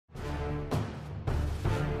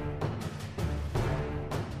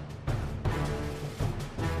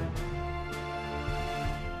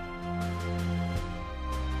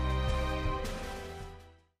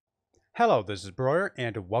Hello, this is Broyar,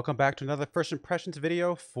 and welcome back to another First Impressions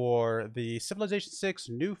video for the Civilization 6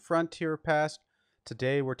 New Frontier Pass.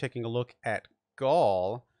 Today we're taking a look at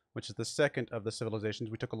Gaul, which is the second of the civilizations.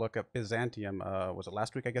 We took a look at Byzantium, was it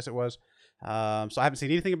last week? I guess it was. So I haven't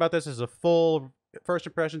seen anything about this. This is a full First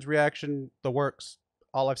Impressions reaction, the works.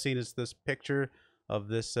 All I've seen is this picture of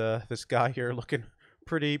this this guy here looking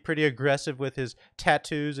pretty aggressive with his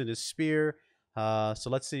tattoos and his spear. So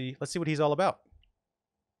let's see what he's all about.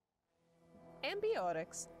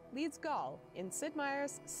 Ambiorix leads Gaul in Sid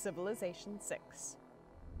Meier's Civilization 6.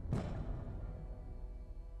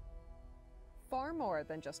 Far more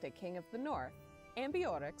than just a king of the north,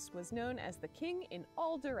 Ambiorix was known as the king in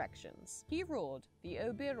all directions. He ruled the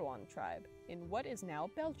Oberon tribe in what is now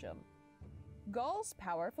Belgium. Gaul's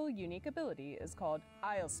powerful unique ability is called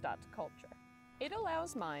Eilstadt culture. It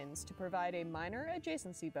allows mines to provide a minor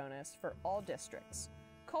adjacency bonus for all districts,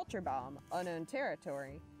 culture bomb unowned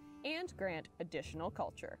territory, and grant additional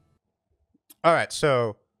culture. All right,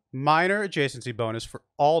 so minor adjacency bonus for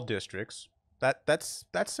all districts. That's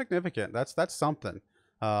significant. That's something.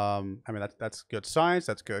 I mean that's good science.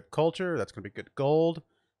 That's good culture. That's going to be good gold.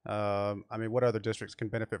 I mean, what other districts can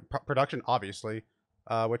benefit production? Obviously,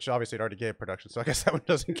 which obviously it already gave production, so I guess that one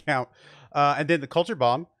doesn't count. And then the culture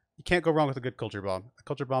bomb. You can't go wrong with a good culture bomb.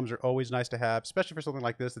 Culture bombs are always nice to have, especially for something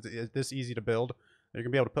like this. It's this easy to build. You're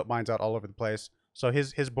gonna be able to put mines out all over the place. So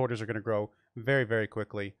his borders are going to grow very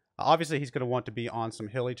quickly. Obviously, he's going to want to be on some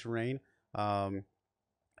hilly terrain.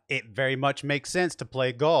 It very much makes sense to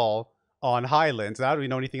play Gaul on highlands. I don't really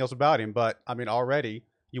know anything else about him, but I mean, already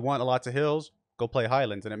you want lots of hills, go play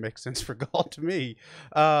highlands, and it makes sense for Gaul to me.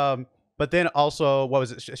 But then also, what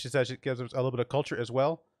was it? She said she gives us a little bit of culture as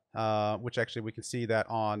well, which actually we can see that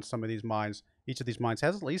on some of these mines. Each of these mines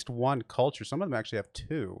has at least one culture. Some of them actually have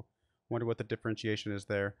two. Wonder what the differentiation is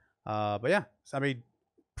there. But yeah, I mean,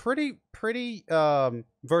 pretty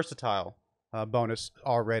versatile bonus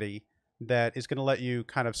already that is going to let you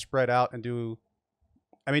kind of spread out and do.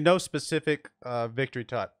 I mean, no specific victory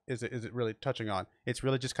type is it really touching on. It's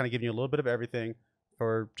really just kind of giving you a little bit of everything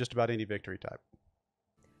for just about any victory type.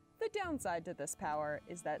 The downside to this power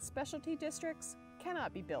is that specialty districts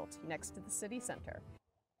cannot be built next to the city center.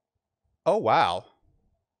 Oh wow.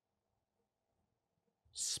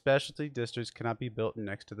 Specialty districts cannot be built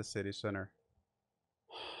next to the city center.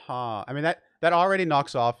 Huh. I mean, that already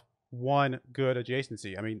knocks off one good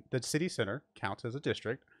adjacency. I mean, the city center counts as a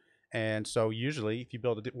district. And so usually if you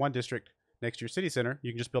build one district next to your city center,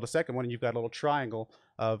 you can just build a second one and you've got a little triangle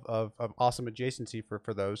of awesome adjacency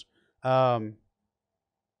for those. That's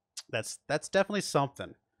definitely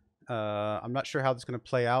something. I'm not sure how this is going to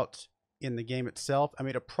play out in the game itself. I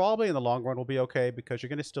mean, it probably in the long run will be okay because you're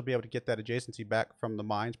going to still be able to get that adjacency back from the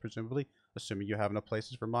mines, presumably, assuming you have enough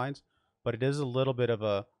places for mines. But it is a little bit of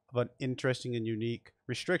an interesting and unique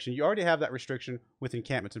restriction. You already have that restriction with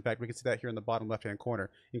encampments. In fact, we can see that here in the bottom left-hand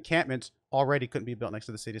corner. Encampments already couldn't be built next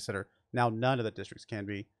to the city center. Now none of the districts can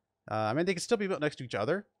be. I mean, they can still be built next to each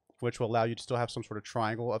other, which will allow you to still have some sort of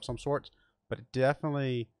triangle of some sorts. But it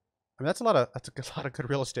definitely, I mean, that's a lot of good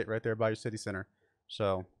real estate right there by your city center.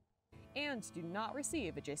 So. And do not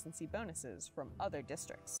receive adjacency bonuses from other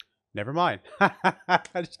districts. Never mind. I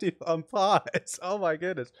just need to unpause. Oh my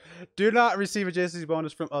goodness. Do not receive adjacency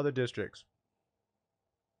bonus from other districts.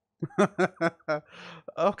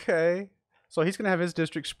 Okay. So he's going to have his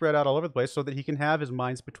district spread out all over the place so that he can have his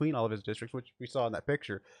mines between all of his districts, which we saw in that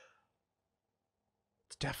picture.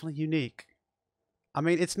 It's definitely unique. I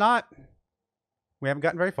mean, it's not... We haven't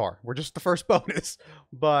gotten very far. We're just the first bonus.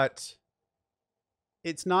 But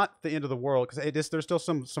it's not the end of the world because there's still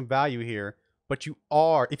some value here. But you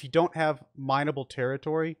are, if you don't have mineable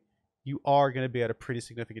territory, you are going to be at a pretty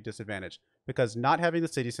significant disadvantage because not having the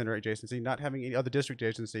city center adjacency, not having any other district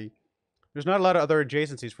adjacency, there's not a lot of other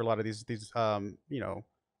adjacencies for a lot of these you know,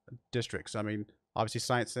 districts. I mean, obviously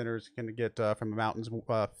science centers can get from the mountains,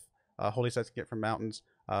 holy sites can get from mountains.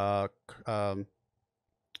 What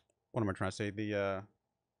am I trying to say? The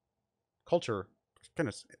culture,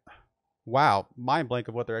 goodness. Wow, mind blank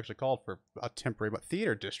of what they're actually called for a temporary, but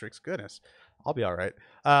theater districts. Goodness, I'll be all right.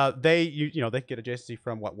 You know, they get adjacency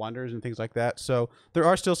from what wonders and things like that. So there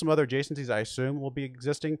are still some other adjacencies I assume will be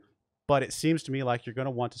existing, but it seems to me like you're going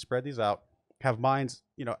to want to spread these out, have mines,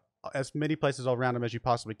 you know, as many places all around them as you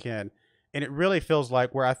possibly can. And it really feels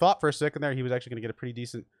like where I thought for a second there he was actually going to get a pretty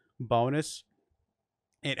decent bonus.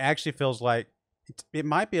 It actually feels like it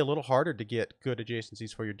might be a little harder to get good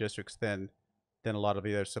adjacencies for your districts than a lot of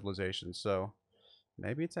the other civilizations. So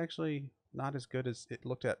maybe it's actually not as good as it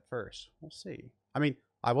looked at first. We'll see. I mean,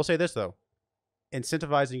 I will say this though.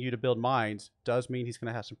 Incentivizing you to build mines does mean he's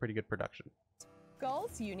going to have some pretty good production.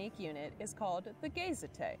 Gaul's unique unit is called the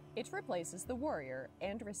Gauzite. It replaces the warrior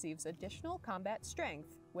and receives additional combat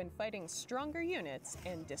strength when fighting stronger units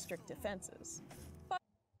and district defenses. All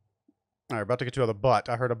right, about to get to the butt.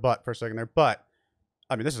 I heard a butt for a second there. But,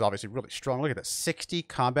 I mean, this is obviously really strong. Look at that. 60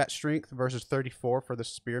 combat strength versus 34 for the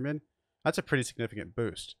spearman. That's a pretty significant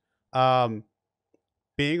boost.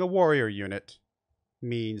 Being a warrior unit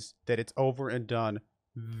means that it's over and done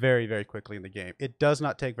very, very quickly in the game. It does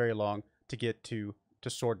not take very long to get to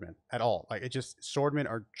swordmen at all. Like, swordmen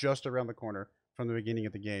are just around the corner from the beginning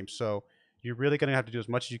of the game. So you're really going to have to do as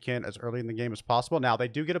much as you can as early in the game as possible. Now, they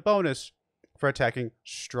do get a bonus for attacking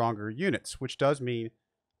stronger units, which does mean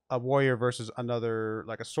a warrior versus another,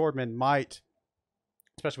 like a swordman, might,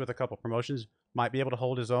 especially with a couple promotions, might be able to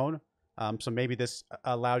hold his own. So maybe this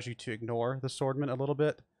allows you to ignore the swordman a little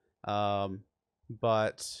bit.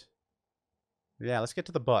 But yeah, let's get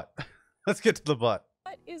to the butt. Let's get to the butt.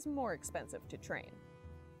 What is more expensive to train?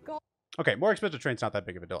 Okay, more expensive to train's not that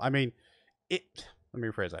big of a deal. I mean, let me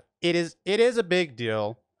rephrase that. It is a big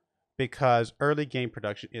deal because early game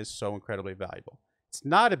production is so incredibly valuable. It's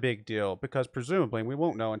not a big deal because presumably, and we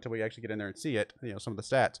won't know until we actually get in there and see it, you know, some of the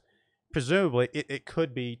stats, presumably it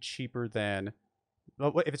could be cheaper than,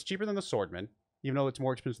 well, if it's cheaper than the swordman, even though it's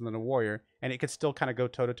more expensive than a warrior, and it could still kind of go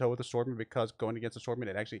toe-to-toe with the swordman because going against the swordman,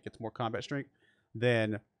 it actually gets more combat strength,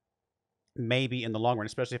 then maybe in the long run,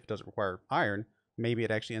 especially if it doesn't require iron, maybe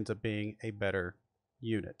it actually ends up being a better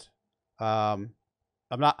unit. I'm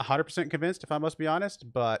not 100% convinced, if I must be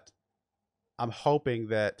honest, but I'm hoping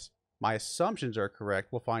that my assumptions are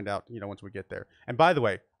correct. We'll find out, you know, once we get there. And by the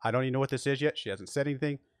way, I don't even know what this is yet. She hasn't said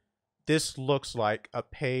anything. This looks like a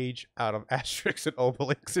page out of Asterix and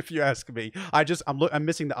Obelix, if you ask me. I'm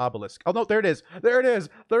missing the obelisk. Oh no, there it is. There it is.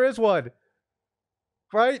 There is one.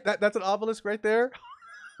 Right? That's an obelisk right there.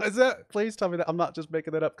 Is that? Please tell me that I'm not just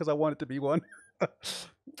making that up because I want it to be one.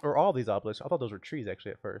 Or all these obelisks. I thought those were trees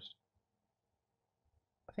actually at first.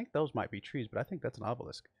 I think those might be trees, but I think that's an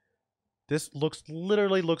obelisk. This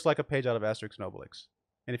literally looks like a page out of Asterix and Obelix.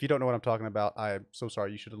 And if you don't know what I'm talking about, I'm so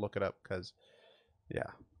sorry. You should look it up because, yeah.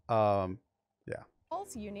 Yeah.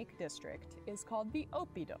 Gaul's unique district is called the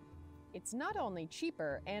Oppidum. It's not only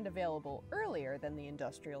cheaper and available earlier than the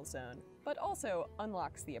industrial zone, but also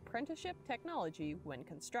unlocks the apprenticeship technology when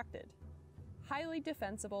constructed. Highly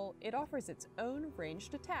defensible, it offers its own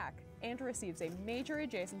ranged attack and receives a major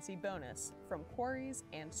adjacency bonus from quarries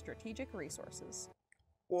and strategic resources.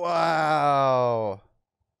 Wow.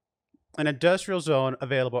 An industrial zone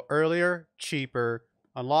available earlier, cheaper,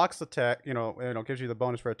 unlocks the tech, gives you the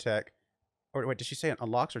bonus for a tech. Or wait, did she say it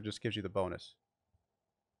unlocks or just gives you the bonus?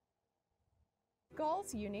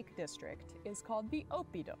 Gaul's unique district is called the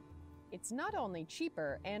Oppidum. It's not only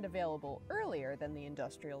cheaper and available earlier than the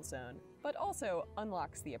industrial zone, but also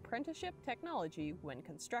unlocks the apprenticeship technology when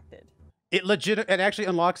constructed. It actually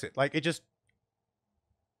unlocks it. Like, it just...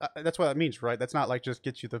 that's what that means, right? That's not like just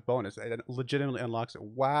gets you the bonus. It legitimately unlocks it.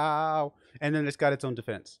 Wow. And then it's got its own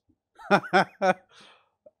defense.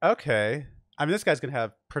 Okay. I mean, this guy's going to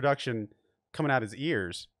have production coming out his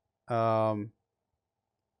ears.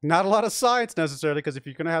 Not a lot of science necessarily, because if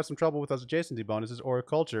you're going to have some trouble with those adjacency bonuses or a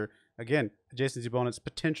culture, again, adjacency bonus,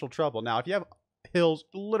 potential trouble. Now, if you have hills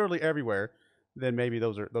literally everywhere, then maybe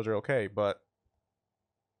those are okay. But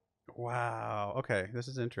wow, okay, this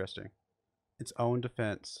is interesting. Its own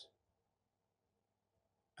defense,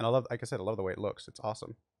 and I love, like I said, I love the way it looks. It's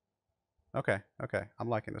awesome. Okay, I'm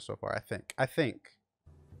liking this so far. I think.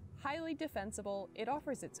 Highly defensible, it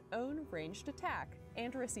offers its own ranged attack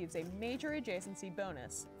and receives a major adjacency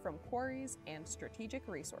bonus from quarries and strategic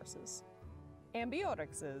resources.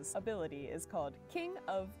 Ambiorix's ability is called King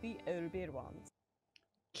of the Obeirons.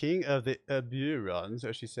 King of the Obeirons,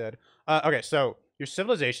 as she said. Okay, so your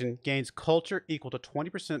civilization gains culture equal to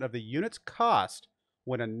 20% of the unit's cost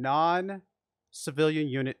when a non-civilian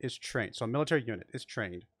unit is trained. So a military unit is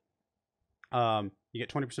trained. You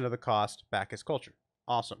get 20% of the cost back as culture.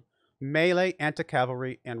 Awesome. Melee,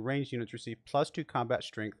 anti-cavalry, and ranged units receive +2 combat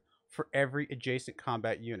strength for every adjacent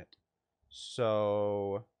combat unit.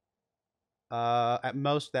 So, at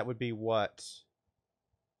most, that would be what?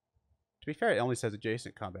 To be fair, it only says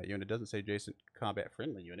adjacent combat unit. It doesn't say adjacent combat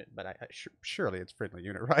friendly unit, but surely it's friendly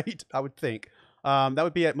unit, right? I would think. That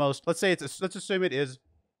would be at most. Let's say let's assume it is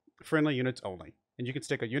friendly units only, and you can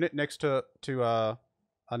stick a unit next to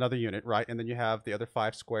another unit, right? And then you have the other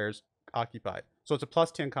 5 squares occupied. So it's a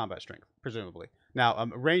 +10 combat strength, presumably. Now, a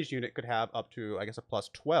ranged unit could have up to, I guess, a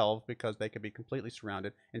 +12 because they could be completely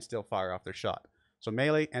surrounded and still fire off their shot. So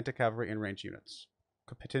melee, anti-cavalry, and ranged units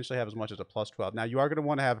could potentially have as much as a +12. Now, you are going to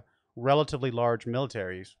want to have relatively large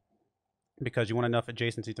militaries because you want enough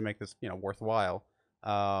adjacency to make this, worthwhile.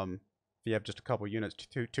 If you have just a couple units,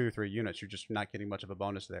 two or three units, you're just not getting much of a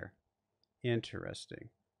bonus there. Interesting.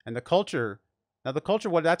 And the culture, now the culture,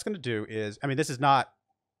 what that's going to do is, I mean, this is not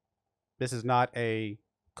a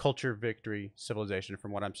culture victory civilization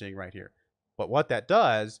from what I'm seeing right here. But what that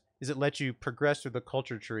does is it lets you progress through the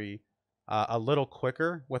culture tree a little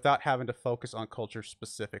quicker without having to focus on culture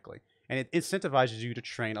specifically. And it incentivizes you to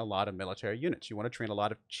train a lot of military units. You want to train a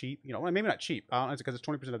lot of cheap, you know, maybe not cheap, because it's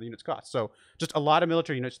 20% of the unit's cost. So just a lot of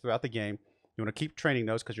military units throughout the game. You want to keep training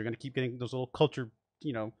those because you're going to keep getting those little culture,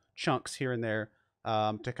 you know, chunks here and there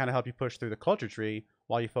to kind of help you push through the culture tree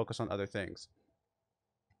while you focus on other things.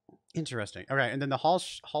 Interesting. All right, and then the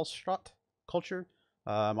Hallstatt culture.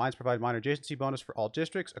 Mines provide minor adjacency bonus for all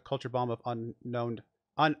districts, a culture bomb of unowned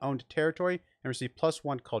territory, and receive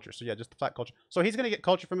 +1 culture. So yeah, just the flat culture. So he's going to get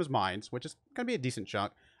culture from his mines, which is going to be a decent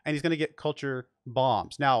chunk, and he's going to get culture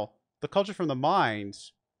bombs. Now, the culture from the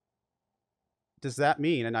mines, does that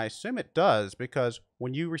mean, and I assume it does, because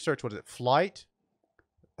when you research, what is it, flight,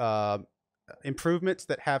 improvements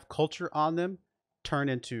that have culture on them turn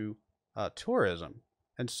into tourism.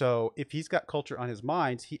 And so if he's got culture on his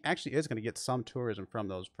mines, he actually is going to get some tourism from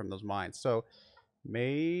those mines. So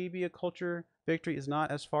maybe a culture victory is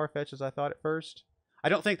not as far-fetched as I thought at first. I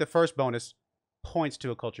don't think the first bonus points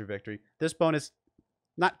to a culture victory. This bonus,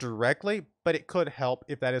 not directly, but it could help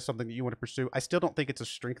if that is something that you want to pursue. I still don't think it's a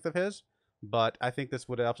strength of his, but I think this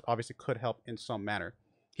would obviously could help in some manner.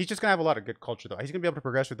 He's just going to have a lot of good culture, though. He's going to be able to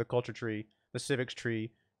progress through the culture tree, the civics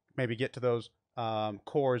tree, maybe get to those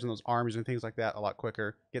corps and those armies and things like that a lot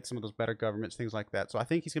quicker, get some of those better governments, things like that. So I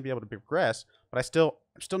think he's going to be able to progress, but I'm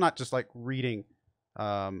still not just like reading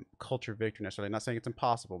culture victory necessarily. I'm not saying it's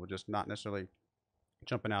impossible, but just not necessarily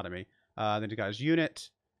jumping out at me. Then you got his unit,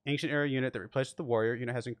 ancient era unit that replaces the warrior.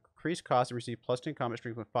 Unit has increased cost and receive +10 combat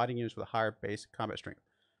strength when fighting units with a higher base combat strength.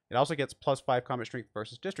 It also gets +5 combat strength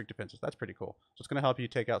versus district defenses. That's pretty cool. So it's going to help you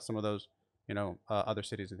take out some of those, you know, other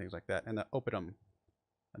cities and things like that. And the oppidum,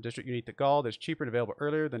 a district unique to Gaul that's cheaper and available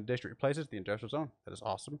earlier than district replaces the industrial zone. That is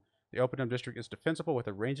awesome. The oppidum district is defensible with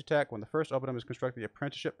a range attack. When the first oppidum is constructed, the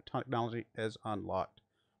apprenticeship technology is unlocked.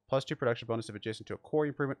 +2 production bonus if adjacent to a core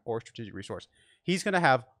improvement or strategic resource. He's going to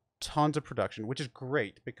have tons of production, which is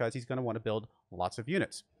great because he's going to want to build lots of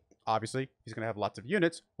units. Obviously, he's going to have lots of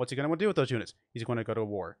units. What's he going to want to do with those units? He's going to go to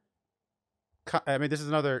war. I mean, this is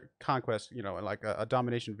another conquest, you know, like a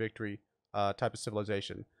domination victory type of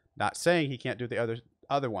civilization. Not saying he can't do the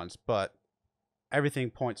other ones, but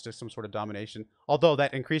everything points to some sort of domination. Although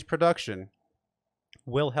that increased production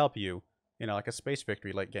will help you, you know, like a space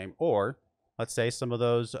victory late game, or let's say some of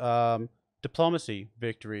those diplomacy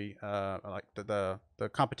victory, like the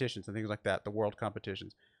competitions and things like that, the world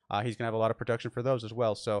competitions. He's gonna have a lot of production for those as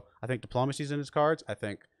well. So I think diplomacy's in his cards. I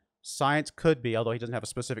think science could be, although he doesn't have a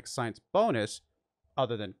specific science bonus,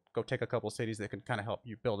 other than go take a couple of cities that can kind of help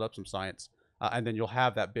you build up some science, and then you'll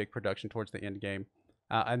have that big production towards the end game.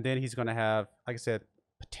 And then he's going to have, like I said,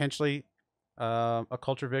 potentially a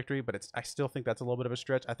culture victory, but I still think that's a little bit of a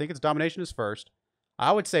stretch. I think its domination is first.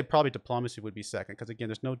 I would say probably diplomacy would be second, because again,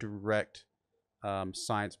 there's no direct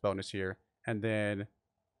science bonus here. And then,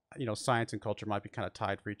 you know, science and culture might be kind of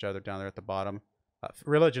tied for each other down there at the bottom.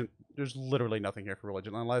 Religion, there's literally nothing here for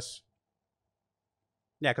religion, unless,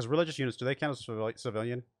 yeah, because religious units, do they count as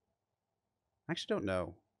civilian? I actually don't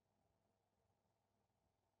know.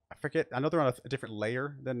 I forget. I know they're on a different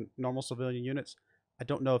layer than normal civilian units. I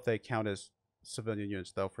don't know if they count as civilian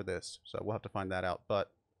units, though, for this. So we'll have to find that out.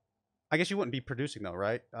 But I guess you wouldn't be producing, though,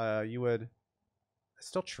 right? You would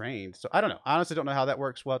still trained. So I don't know. I honestly don't know how that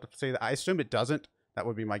works. We'll have to say that. I assume it doesn't. That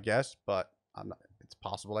would be my guess. But I'm not, it's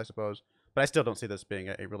possible, I suppose. But I still don't see this being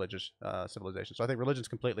a religious civilization. So I think religion's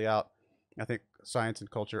completely out. I think science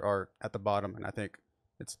and culture are at the bottom. And I think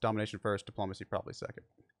it's domination first, diplomacy probably second.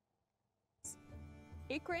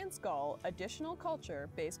 It grants Gaul additional culture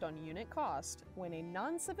based on unit cost when a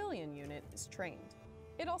non-civilian unit is trained.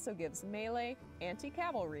 It also gives melee,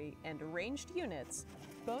 anti-cavalry, and ranged units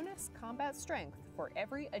bonus combat strength for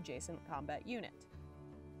every adjacent combat unit.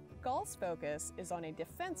 Gaul's focus is on a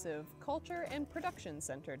defensive, culture, and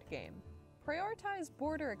production-centered game. Prioritize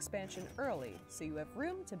border expansion early so you have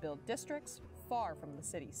room to build districts far from the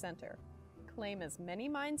city center. Claim as many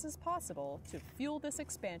mines as possible to fuel this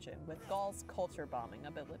expansion with Gaul's culture bombing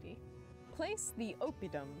ability. Place the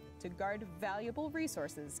oppidum to guard valuable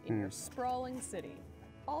resources in your sprawling city.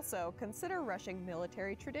 Also, consider rushing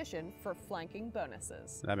military tradition for flanking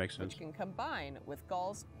bonuses. That makes sense. Which can combine with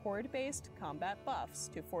Gaul's horde-based combat buffs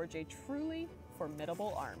to forge a truly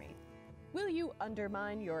formidable army. Will you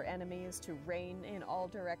undermine your enemies to reign in all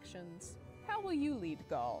directions? How will you lead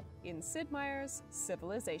Gaul in Sid Meier's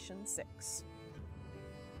Civilization 6?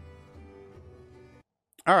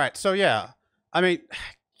 All right, so yeah, I mean,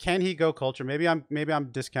 can he go culture? Maybe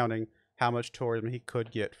I'm discounting how much tourism he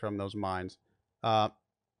could get from those mines. Uh,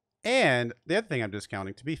 and the other thing I'm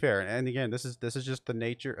discounting, to be fair, and again, this is just the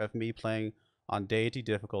nature of me playing on deity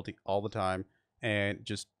difficulty all the time, and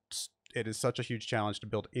just it is such a huge challenge to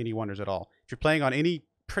build any wonders at all. If you're playing on any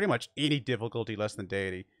pretty much any difficulty less than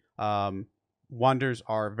deity, um, wonders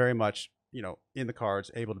are very much in the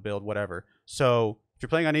cards, able to build whatever. So if you're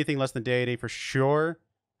playing on anything less than deity, for sure,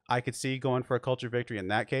 I could see going for a culture victory in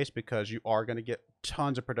that case because you are going to get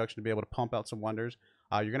tons of production to be able to pump out some wonders.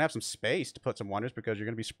 You're going to have some space to put some wonders because you're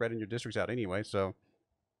going to be spreading your districts out anyway. So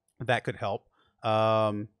that could help.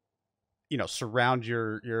 Um, Surround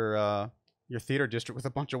your theater district with a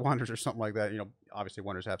bunch of wonders or something like that. Obviously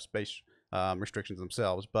wonders have space restrictions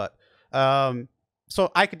themselves, but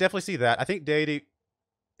so I could definitely see that. I think deity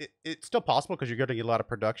it's still possible because you're going to get a lot of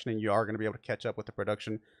production and you are going to be able to catch up with the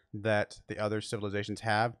production that the other civilizations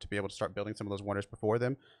have to be able to start building some of those wonders before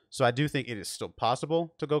them. So I do think it is still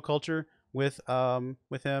possible to go culture with him.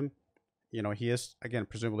 He is again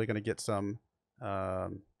presumably going to get um,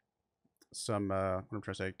 what I'm trying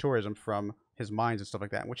to say tourism from his mines and stuff like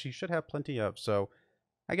that, which he should have plenty of. So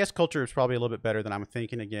I guess culture is probably a little bit better than I'm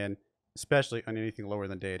thinking again, especially on anything lower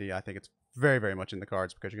than deity. I think it's very, very much in the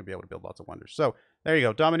cards because you're going to be able to build lots of wonders. So there you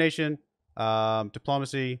go. Domination,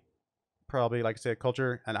 diplomacy, probably, like I said,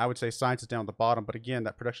 culture, and I would say science is down at the bottom. But again,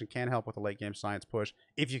 that production can help with a late game science push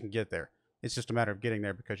if you can get there. It's just a matter of getting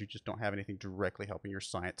there because you just don't have anything directly helping your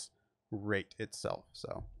science rate itself.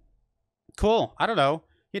 So cool. I don't know.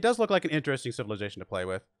 It does look like an interesting civilization to play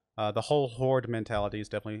with. The whole horde mentality is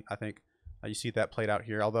definitely, I think, you see that played out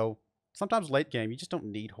here. Although sometimes late game, you just don't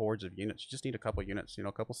need hordes of units. You just need a couple units,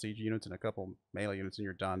 a couple siege units and a couple melee units, and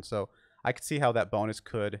you're done. So I could see how that bonus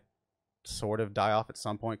could sort of die off at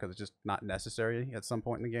some point because it's just not necessary at some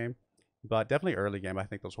point in the game. But definitely early game, I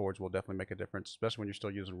think those hordes will definitely make a difference, especially when you're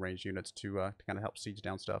still using ranged units to kind of help siege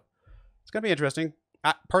down stuff. It's going to be interesting.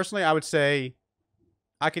 Personally, I would say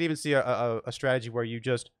I could even see a strategy where you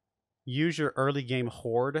just use your early game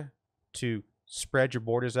horde to spread your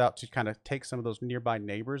borders out to kind of take some of those nearby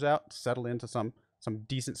neighbors out, settle into some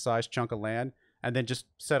decent sized chunk of land, and then just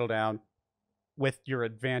settle down with your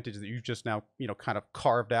advantage that you've just now kind of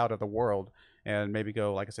carved out of the world, and maybe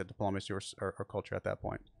go, like I said, diplomacy or culture at that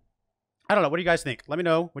point. I don't know. What do you guys think? Let me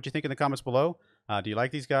know what you think in the comments below. Do you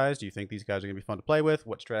like these guys? Do you think these guys are going to be fun to play with?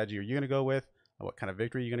 What strategy are you going to go with? What kind of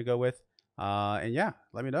victory are you going to go with? And yeah,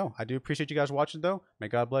 let me know. I do appreciate you guys watching, though. May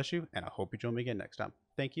God bless you, and I hope you join me again next time.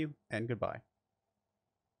 Thank you, and goodbye.